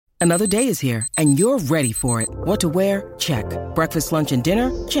Another day is here, and you're ready for it. What to wear? Check. Breakfast, lunch, and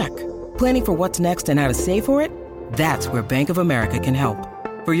dinner? Check. Planning for what's next and how to save for it? That's where Bank of America can help.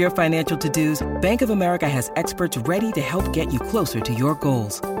 For your financial to-dos, Bank of America has experts ready to help get you closer to your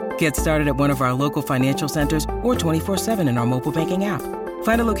goals. Get started at one of our local financial centers or 24/7 in our mobile banking app.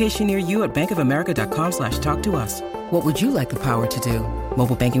 Find a location near you at bankofamerica.com/talktous. What would you like the power to do?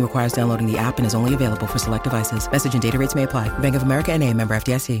 Mobile banking requires downloading the app and is only available for select devices. Message and data rates may apply. Bank of America N.A., member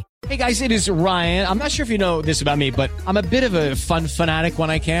FDIC. Hey guys, it is Ryan. I'm not sure if you know this about me, but I'm a bit of a fun fanatic when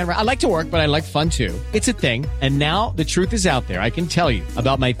I can. I like to work, but I like fun too. It's a thing. And now the truth is out there. I can tell you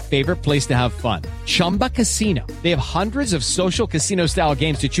about my favorite place to have fun. Chumba Casino. They have hundreds of social casino style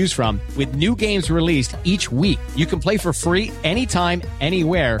games to choose from with new games released each week. You can play for free anytime,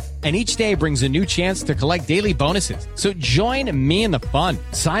 anywhere. And each day brings a new chance to collect daily bonuses. So join me in the fun.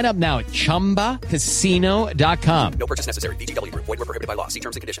 Sign up now at ChumbaCasino.com. No purchase necessary. VGW Group. Void where prohibited by law. See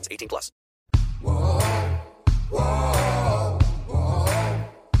terms and conditions. 18+. Whoa, whoa, whoa, whoa,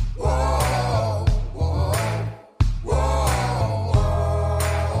 whoa,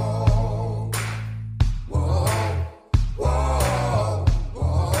 whoa,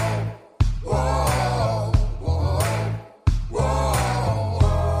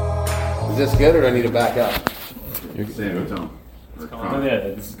 whoa. Is this good or do I need to back up? You're saying tone. Oh, yeah,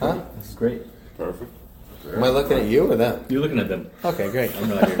 this is great. Huh? This is great. Perfect. Am I looking at you or them? You're looking at them. Okay, great. I'm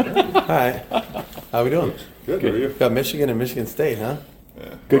not here. All right. How we doing? Good. How are you? Got Michigan and Michigan State, huh?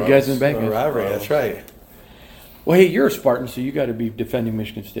 Yeah. Good guys in the bank. A rivalry, that's right. Well, hey, you're a Spartan, so you got to be defending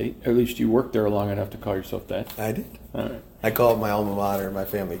Michigan State. At least you worked there long enough to call yourself that. I did. All right. I call it my alma mater. My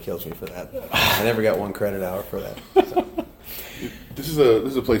family kills me for that. I never got one credit hour for that. So. This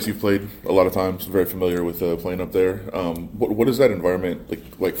is a place you've played a lot of times. Very familiar with playing up there. What is that environment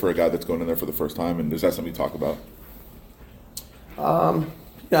like for a guy that's going in there for the first time? And is that something you talk about?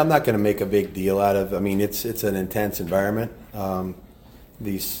 Yeah, I'm not going to make a big deal out of. I mean, it's an intense environment.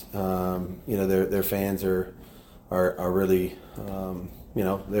 These, their fans are really,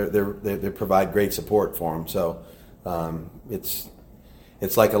 they provide great support for them. So it's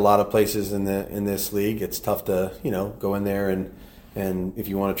like a lot of places in this league. It's tough to go in there and if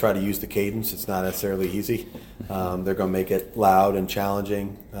you want to try to use the cadence, it's not necessarily easy. They're going to make it loud and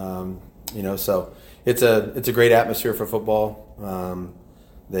challenging. So it's a great atmosphere for football.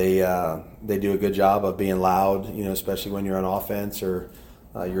 They do a good job of being loud, especially when you're on offense or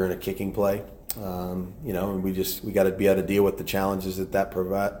you're in a kicking play. And we got to be able to deal with the challenges that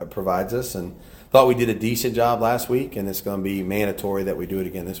provides us. And thought we did a decent job last week, and it's going to be mandatory that we do it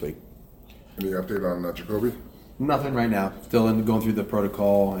again this week. Any update on Jacoby? Nothing right now. Still going through the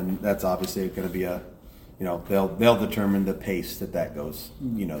protocol, and that's obviously going to be they'll determine the pace that goes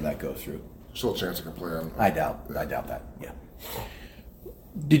through. Still a chance he can play on. I doubt that. Yeah.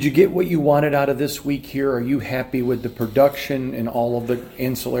 Did you get what you wanted out of this week here? Are you happy with the production and all of the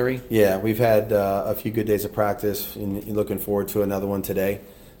ancillary? Yeah, we've had a few good days of practice, and looking forward to another one today.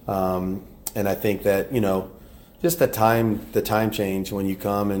 And I think that just the time change when you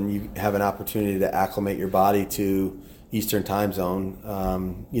come and you have an opportunity to acclimate your body to Eastern time zone.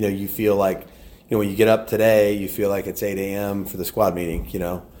 You feel like when you get up today, you feel like it's 8 a.m. for the squad meeting.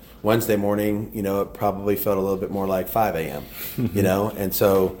 Wednesday morning, it probably felt a little bit more like 5 a.m. And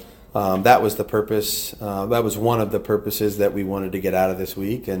so that was the purpose. That was one of the purposes that we wanted to get out of this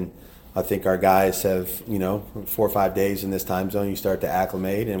week. And I think our guys have, 4 or 5 days in this time zone, you start to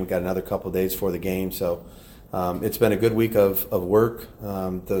acclimate, and we've got another couple of days for the game. So it's been a good week of work.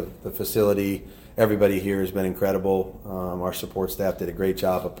 The facility, everybody here has been incredible. Our support staff did a great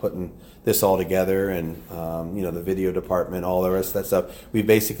job of putting this all together, and the video department, all the rest of that stuff. We've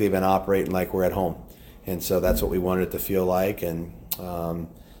basically been operating like we're at home, and so that's what we wanted it to feel like. And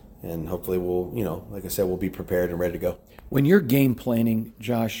hopefully we'll, like I said, we'll be prepared and ready to go. When you're game planning,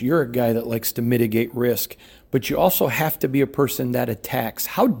 Josh, you're a guy that likes to mitigate risk, but you also have to be a person that attacks.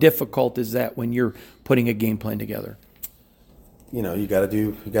 How difficult is that when you're putting a game plan together? You got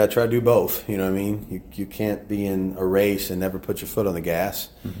to try to do both. You know what I mean? You can't be in a race and never put your foot on the gas,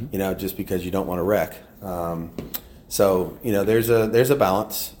 just because you don't want to wreck. So there's a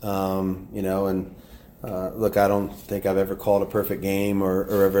balance, look, I don't think I've ever called a perfect game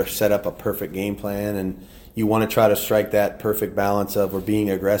or ever set up a perfect game plan. And you want to try to strike that perfect balance of we're being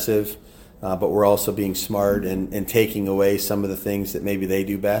aggressive, but we're also being smart and taking away some of the things that maybe they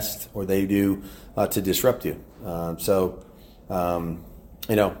do best or they do to disrupt you.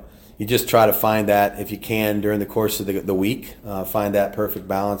 You just try to find that if you can during the course of the week, find that perfect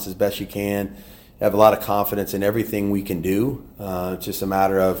balance as best you can. Have a lot of confidence in everything we can do. It's just a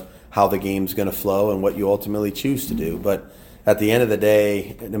matter of how the game's going to flow and what you ultimately choose to do. But at the end of the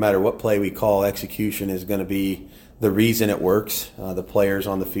day, no matter what play we call, execution is going to be the reason it works. The players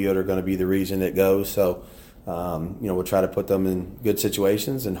on the field are going to be the reason it goes. So, we'll try to put them in good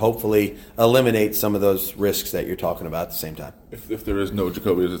situations and hopefully eliminate some of those risks that you're talking about at the same time. If there is no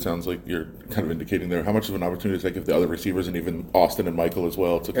Jacoby, as it sounds like you're kind of indicating there, how much of an opportunity is that give the other receivers and even Austin and Michael as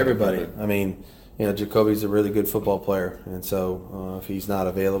well? To everybody. I mean, Jacoby's a really good football player, and so if he's not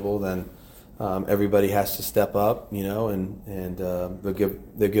available, then everybody has to step up, and they'll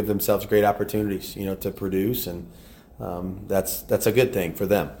give themselves great opportunities, to produce, and that's a good thing for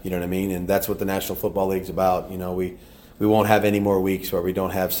them. You know what I mean? And that's what the National Football League's about. We won't have any more weeks where we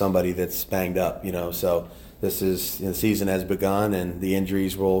don't have somebody that's banged up. So this is the season has begun, and the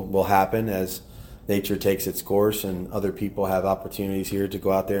injuries will happen as nature takes its course, and other people have opportunities here to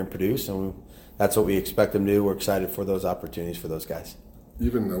go out there and produce, and that's what we expect them to do. We're excited for those opportunities for those guys.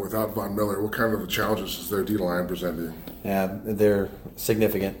 Even without Von Miller, what kind of challenges is their D-line presenting? Yeah, they're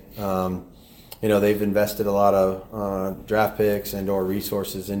significant. They've invested a lot of draft picks and or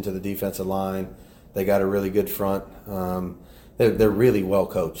resources into the defensive line. They got a really good front. They're really well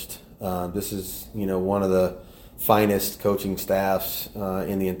coached. This is, one of the finest coaching staffs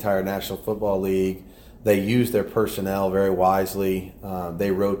in the entire National Football League. They use their personnel very wisely. They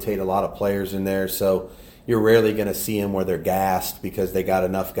rotate a lot of players in there, so you're rarely going to see them where they're gassed because they got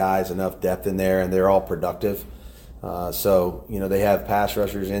enough guys, enough depth in there, and they're all productive. They have pass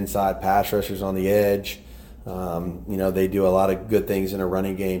rushers inside, pass rushers on the edge. They do a lot of good things in a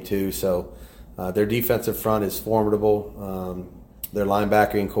running game too. So their defensive front is formidable. Their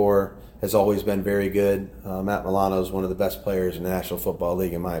linebacking core has always been very good. Matt Milano is one of the best players in the National Football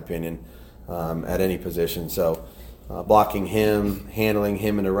League, in my opinion, at any position. So blocking him, handling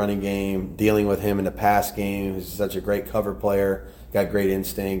him in the running game, dealing with him in the pass game. He's such a great cover player, got great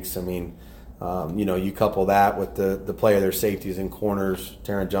instincts. I mean, you couple that with the play of their safeties and corners.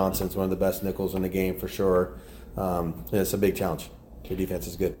 Taron Johnson's one of the best nickels in the game for sure. It's a big challenge. Their defense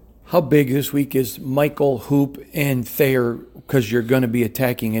is good. How big this week is Michael, Hoop, and Thayer, because you're going to be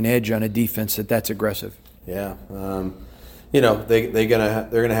attacking an edge on a defense that's aggressive? Yeah. They're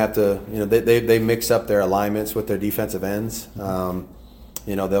gonna have to. They mix up their alignments with their defensive ends.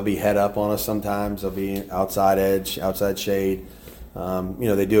 They'll be head up on us sometimes. They'll be outside edge, outside shade.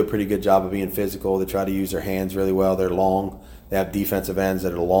 They do a pretty good job of being physical. They try to use their hands really well. They're long. They have defensive ends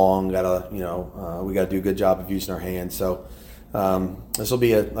that are long. We got to do a good job of using our hands. So this will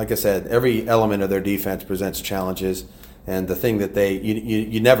be like I said, every element of their defense presents challenges, and the thing that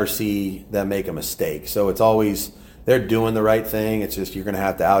you never see them make a mistake. So it's always they're doing the right thing. It's just you're going to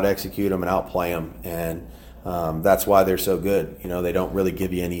have to out execute them and outplay them, and that's why they're so good. They don't really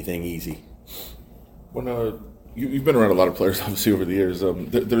give you anything easy. When you've been around a lot of players, obviously, over the years.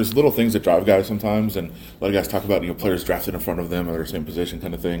 There's little things that drive guys sometimes, and a lot of guys talk about players drafted in front of them or their same position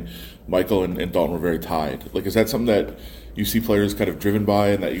kind of thing. Michael and Dalton were very tied. Is that something that you see players kind of driven by,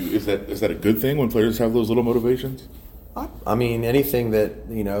 and is that a good thing when players have those little motivations? I mean, anything that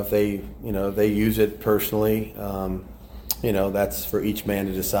if they use it personally, that's for each man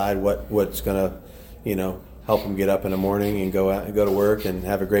to decide what's going to help them get up in the morning and go out and go to work and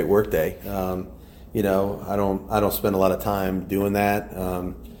have a great work day. I don't spend a lot of time doing that.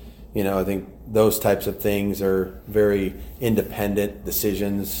 I think those types of things are very independent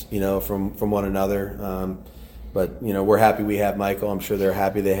decisions, from one another. But we're happy we have Michael. I'm sure they're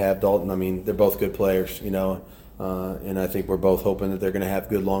happy they have Dalton. I mean, they're both good players, and I think we're both hoping that they're going to have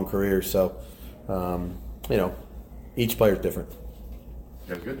good long careers. So, each player's different.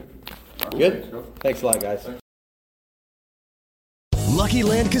 Yeah, good. Good. Thanks a lot, guys. Lucky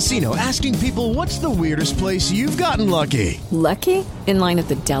Land Casino, asking people, what's the weirdest place you've gotten lucky? Lucky? In line at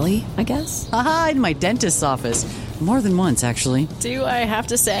the deli, I guess? Aha, in my dentist's office. More than once, actually. Do I have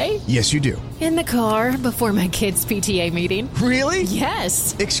to say? Yes, you do. In the car before my kids' PTA meeting. Really?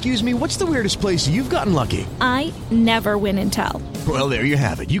 Yes. Excuse me, what's the weirdest place you've gotten lucky? I never win and tell. Well, there you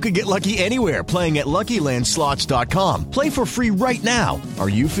have it. You can get lucky anywhere, playing at LuckyLandSlots.com. Play for free right now. Are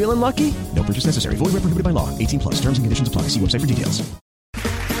you feeling lucky? No purchase necessary. Void where prohibited by law. 18+. Terms and conditions apply. See website for details.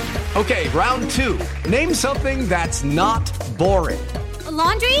 Okay, round two. Name something that's not boring. A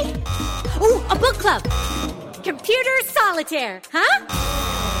laundry? Ooh, a book club. Computer solitaire, huh?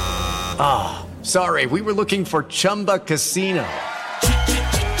 Ah, sorry, we were looking for Chumba Casino.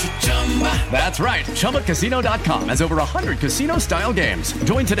 That's right, ChumbaCasino.com has over 100 casino-style games.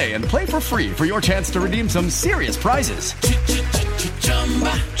 Join today and play for free for your chance to redeem some serious prizes.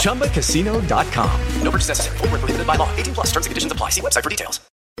 ChumbaCasino.com. No purchase necessary. Void where prohibited by law. 18+. Terms and conditions apply. See website for details.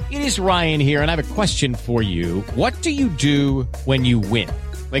 It is Ryan here, and I have a question for you. What do you do when you win?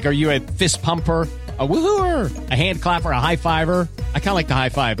 Are you a fist pumper? A woohooer, a hand clapper, a high fiver. I kind of like the high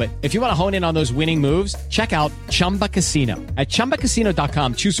five, but if you want to hone in on those winning moves, check out Chumba Casino. At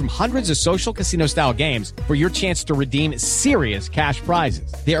ChumbaCasino.com, choose from hundreds of social casino style games for your chance to redeem serious cash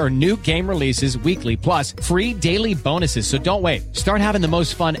prizes. There are new game releases weekly, plus free daily bonuses. So don't wait. Start having the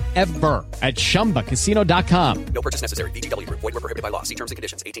most fun ever at ChumbaCasino.com. No purchase necessary. VGW Group. Void where prohibited by law. See terms and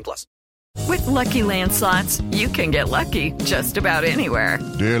conditions. 18+. With Lucky Land Slots, you can get lucky just about anywhere.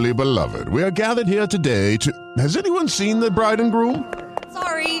 Dearly beloved, we are gathered here today to... Has anyone seen the bride and groom?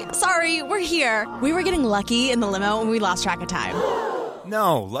 Sorry, we're here. We were getting lucky in the limo and we lost track of time.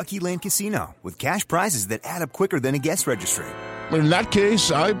 No, Lucky Land Casino, with cash prizes that add up quicker than a guest registry. In that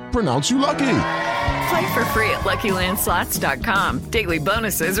case, I pronounce you lucky. Play for free at LuckyLandSlots.com. Daily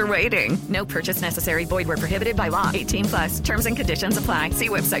bonuses are waiting. No purchase necessary. Void where prohibited by law. 18+. Terms and conditions apply. See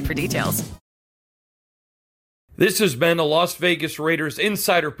website for details. This has been a Las Vegas Raiders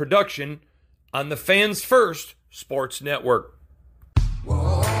Insider production on the Fans First Sports Network.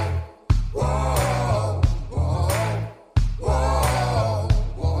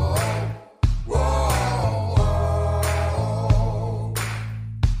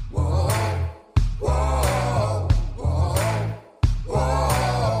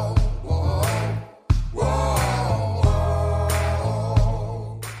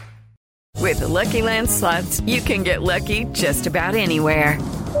 With the Lucky Land Slots, you can get lucky just about anywhere.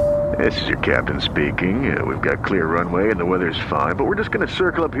 This is your captain speaking. We've got clear runway and the weather's fine, but we're just going to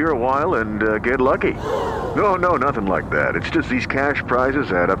circle up here a while and get lucky. No, nothing like that. It's just these cash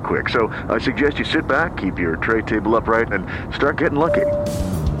prizes add up quick. So I suggest you sit back, keep your tray table upright, and start getting lucky.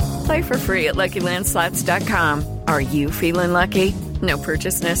 Play for free at LuckyLandSlots.com. Are you feeling lucky? No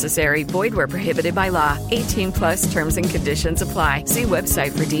purchase necessary. Void where prohibited by law. 18+ terms and conditions apply. See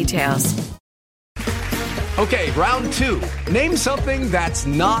website for details. Okay, round two. Name something that's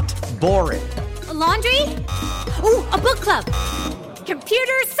not boring. A laundry? Ooh, a book club.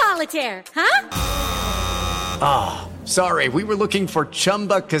 Computer solitaire, huh? Ah, sorry, we were looking for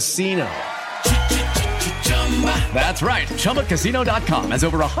Chumba Casino. That's right. ChumbaCasino.com has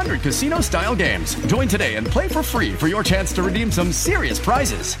over 100 casino-style games. Join today and play for free for your chance to redeem some serious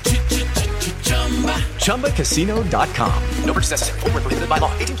prizes. ChumbaCasino.com. No purchase necessary. Void where prohibited by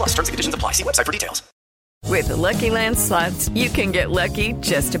law. 18+. Terms and conditions apply. See website for details. With the Lucky Land Slots, you can get lucky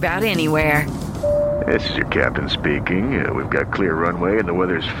just about anywhere. This is your captain speaking. We've got clear runway and the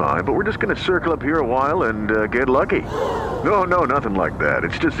weather's fine, but we're just going to circle up here a while and get lucky. No, nothing like that.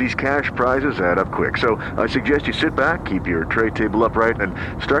 It's just these cash prizes add up quick. So I suggest you sit back, keep your tray table upright, and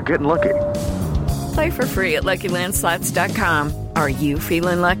start getting lucky. Play for free at LuckyLandSlots.com. Are you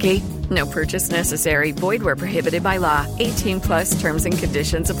feeling lucky? No purchase necessary. Void where prohibited by law. 18+ terms and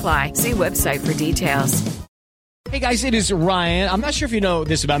conditions apply. See website for details. Hey guys, it is Ryan. I'm not sure if you know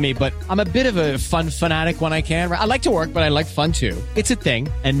this about me, but I'm a bit of a fun fanatic when I can. I like to work, but I like fun too. It's a thing.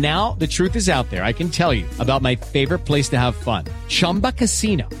 And now the truth is out there. I can tell you about my favorite place to have fun. Chumba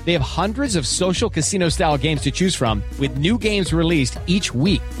Casino. They have hundreds of social casino style games to choose from with new games released each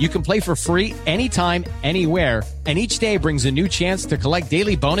week. You can play for free anytime, anywhere. And each day brings a new chance to collect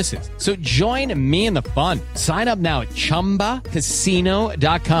daily bonuses. So join me in the fun. Sign up now at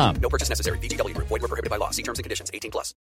ChumbaCasino.com. No purchase necessary. VGW Group. Void where prohibited by law. See terms and conditions. 18+.